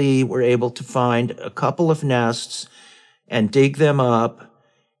ultimately were able to find a couple of nests and dig them up,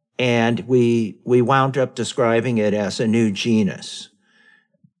 and we wound up describing it as a new genus,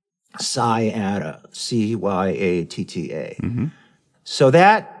 Cyatta, Cyatta. Mm-hmm. So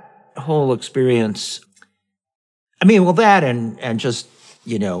that whole experience, that and just,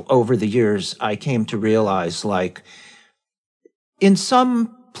 over the years, I came to realize, like, in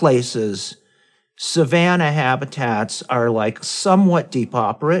some places, savanna habitats are like somewhat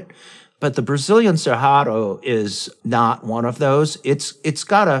depauperate, but the Brazilian Cerrado is not one of those. It's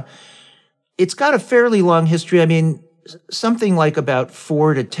got a fairly long history. Something like about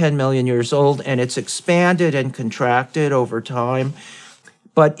 4 to 10 million years old, and it's expanded and contracted over time.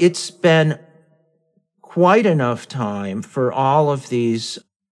 But it's been quite enough time for all of these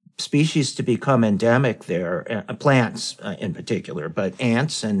species to become endemic there, plants in particular, but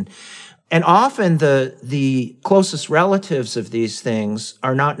ants and often the closest relatives of these things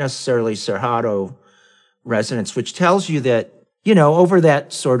are not necessarily Cerrado residents, which tells you that, over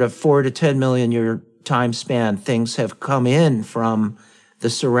that sort of 4 to 10 million year time span, things have come in from the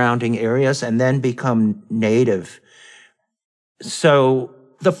surrounding areas and then become native. So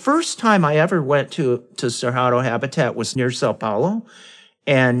the first time I ever went to Cerrado habitat was near Sao Paulo.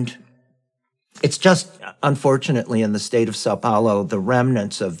 And it's just, unfortunately, in the state of Sao Paulo, the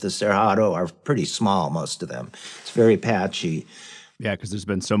remnants of the Cerrado are pretty small, most of them. It's very patchy. Yeah, because there's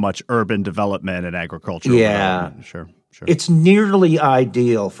been so much urban development and agricultural development. Sure. It's nearly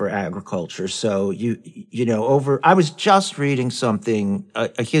ideal for agriculture. So I was just reading something,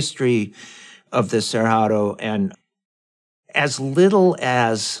 a history of the Cerrado, and as little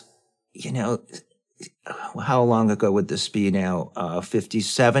as, how long ago would this be now? 50,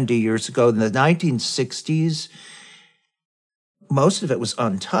 70 years ago, in the 1960s, most of it was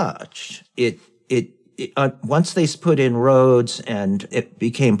untouched. Once they put in roads and it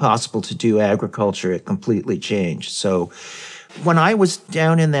became possible to do agriculture, it completely changed. So when I was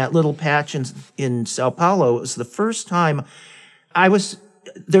down in that little patch in Sao Paulo, it was the first time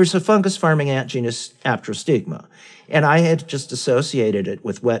there's a fungus farming ant genus Apterostigma. And I had just associated it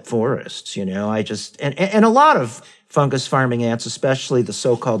with wet forests, and a lot of fungus farming ants, especially the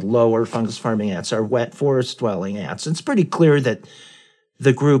so-called lower fungus farming ants, are wet forest dwelling ants. It's pretty clear that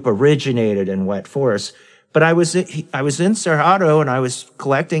the group originated in wet forests. But I was in Cerrado and I was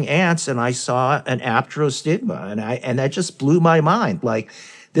collecting ants and I saw an Apterostigma and that just blew my mind. Like,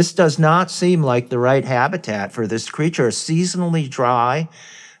 this does not seem like the right habitat for this creature. A seasonally dry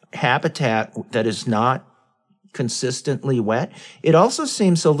habitat that is not consistently wet. It also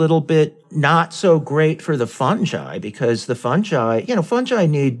seems a little bit not so great for the fungi, because the fungi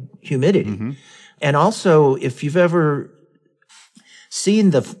need humidity. Mm-hmm. And also, if you've ever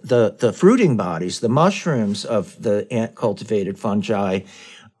seen the fruiting bodies, the mushrooms of the ant cultivated fungi,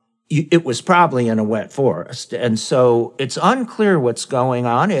 it was probably in a wet forest. And so it's unclear what's going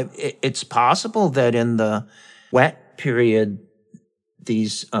on. It's possible that in the wet period,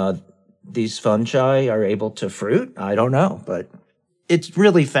 these fungi are able to fruit. I don't know, but it's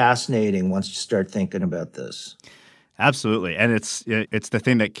really fascinating once you start thinking about this. Absolutely. And it's the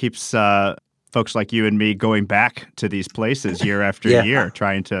thing that keeps folks like you and me going back to these places year after year,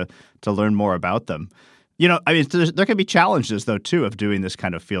 trying to learn more about them. There can be challenges, though, too, of doing this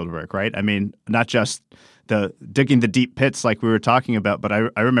kind of field work, right? I mean, not just the digging the deep pits like we were talking about, but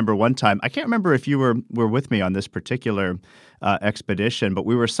I remember one time, I can't remember if you were with me on this particular expedition, but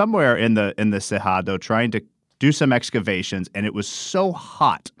we were somewhere in the Cerrado trying to do some excavations, and it was so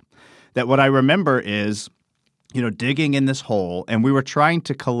hot that what I remember is, digging in this hole, and we were trying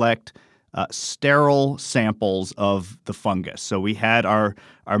to collect sterile samples of the fungus. So we had our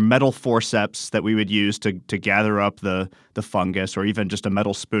metal forceps that we would use to gather up the fungus, or even just a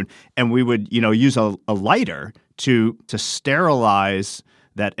metal spoon, and we would use a lighter to sterilize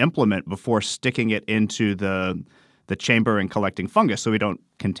that implement before sticking it into the chamber and collecting fungus, so we don't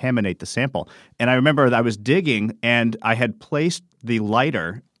contaminate the sample. And I remember that I was digging, and I had placed the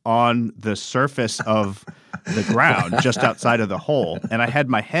lighter on the surface of the ground just outside of the hole. And I had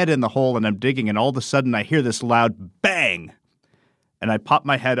my head in the hole and I'm digging, and all of a sudden I hear this loud bang. And I pop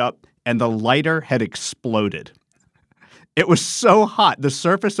my head up and the lighter had exploded. It was so hot. The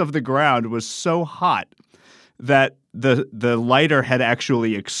surface of the ground was so hot that the lighter had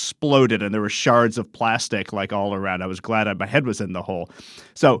actually exploded and there were shards of plastic like all around. I was glad my head was in the hole.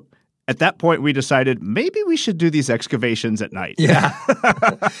 So at that point, we decided maybe we should do these excavations at night. Yeah.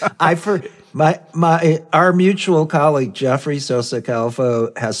 I've heard our mutual colleague, Jeffrey Sosa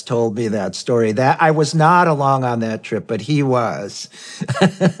Calfo, has told me that story. That I was not along on that trip, but he was.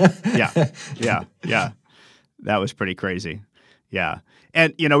 Yeah. That was pretty crazy. Yeah.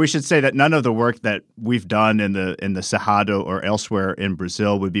 And, we should say that none of the work that we've done in the Cerrado or elsewhere in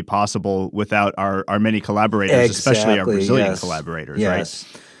Brazil would be possible without our many collaborators, especially our Brazilian collaborators, right?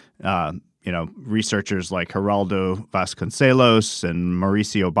 Researchers like Geraldo Vasconcelos and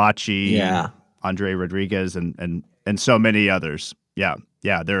Mauricio Bacci, Andre Rodriguez, and so many others. Yeah,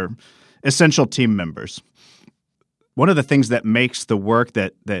 they're essential team members. One of the things that makes the work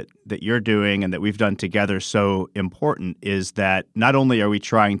that you're doing and that we've done together so important is that not only are we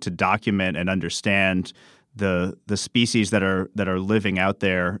trying to document and understand the species that are living out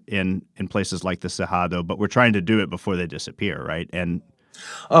there in places like the Cerrado, but we're trying to do it before they disappear, right? And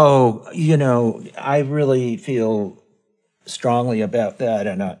I really feel strongly about that,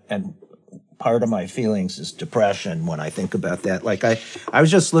 and part of my feelings is depression when I think about that. Like I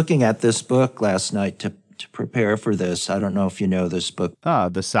was just looking at this book last night to prepare for this. I don't know if you know this book.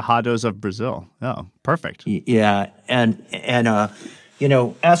 The Cerrados of Brazil. Oh, perfect. Yeah, and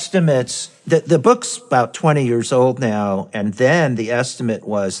estimates. The book's about 20 years old now, and then the estimate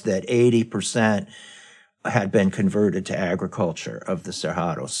was that 80% had been converted to agriculture of the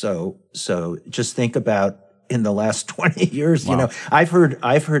Cerrado. So just think about in the last 20 years. Wow. I've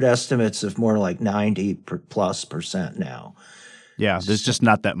heard estimates of more like 90+% now. Yeah, there's just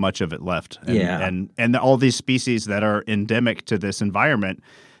not that much of it left. And all these species that are endemic to this environment,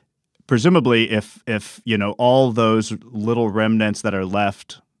 presumably if all those little remnants that are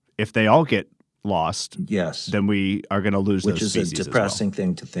left, if they all get lost, yes, then we are going to lose those species as well. Which is a depressing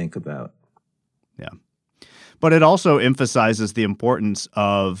thing to think about. Yeah. But it also emphasizes the importance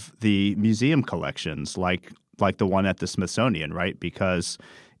of the museum collections like the one at the Smithsonian, right? Because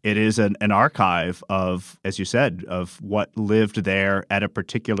it is an archive of, as you said, of what lived there at a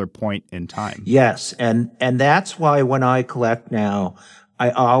particular point in time. Yes, and that's why when I collect now, I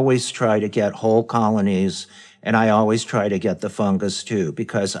always try to get whole colonies, and I always try to get the fungus too,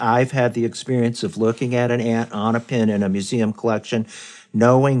 because I've had the experience of looking at an ant on a pin in a museum collection,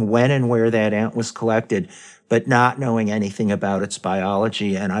 knowing when and where that ant was collected, but not knowing anything about its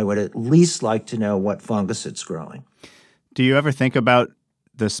biology, and I would at least like to know what fungus it's growing. Do you ever think about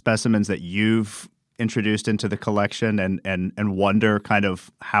the specimens that you've introduced into the collection and wonder kind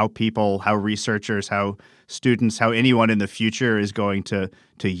of how people, how researchers, how students, how anyone in the future is going to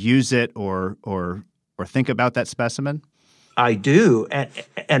use it or think about that specimen? I do.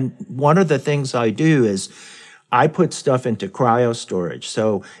 And one of the things I do is I put stuff into cryo storage.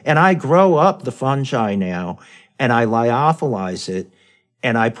 So, and I grow up the fungi now and I lyophilize it,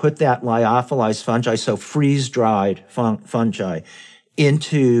 and I put that lyophilized fungi, so freeze-dried fungi,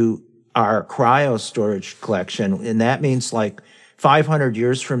 into our cryo storage collection. And that means like 500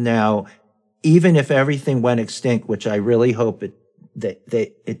 years from now, even if everything went extinct, which I really hope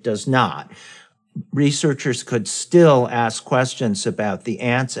it does not, researchers could still ask questions about the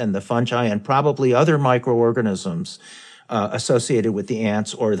ants and the fungi and probably other microorganisms associated with the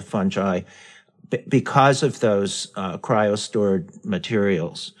ants or the fungi because of those cryo-stored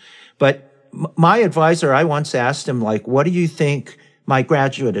materials. But my advisor, I once asked him, like, what do you think, my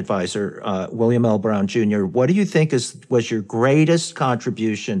graduate advisor, William L. Brown Jr., what do you think was your greatest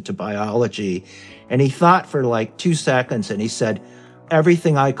contribution to biology? And he thought for like 2 seconds and he said,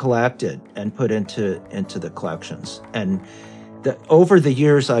 everything I collected and put into the collections. And over the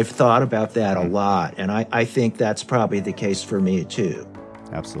years, I've thought about that a lot. And I think that's probably the case for me too.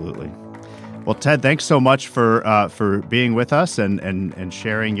 Absolutely. Well, Ted, thanks so much for being with us and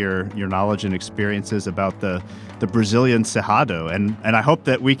sharing your knowledge and experiences about the Brazilian Cerrado. And I hope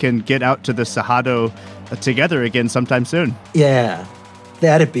that we can get out to the Cerrado together again sometime soon. Yeah,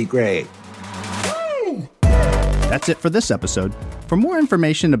 that'd be great. That's it for this episode. For more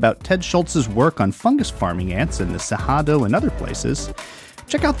information about Ted Schultz's work on fungus farming ants in the Cerrado and other places,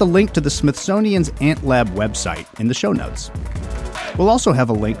 check out the link to the Smithsonian's Ant Lab website in the show notes. We'll also have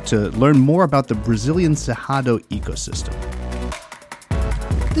a link to learn more about the Brazilian Cerrado ecosystem.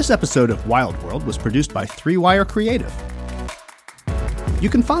 This episode of Wild World was produced by 3Wire Creative. You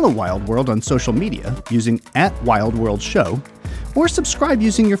can follow Wild World on social media using @WildWorldShow, or subscribe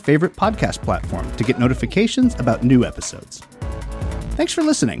using your favorite podcast platform to get notifications about new episodes. Thanks for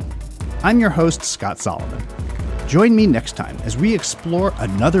listening. I'm your host, Scott Solomon. Join me next time as we explore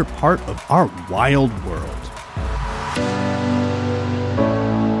another part of our wild world.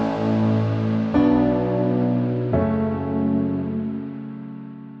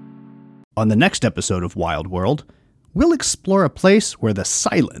 On the next episode of Wild World, we'll explore a place where the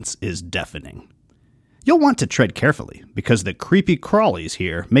silence is deafening. You'll want to tread carefully because the creepy crawlies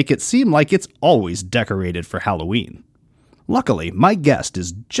here make it seem like it's always decorated for Halloween. Luckily, my guest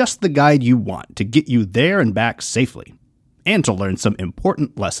is just the guide you want to get you there and back safely, and to learn some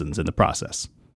important lessons in the process.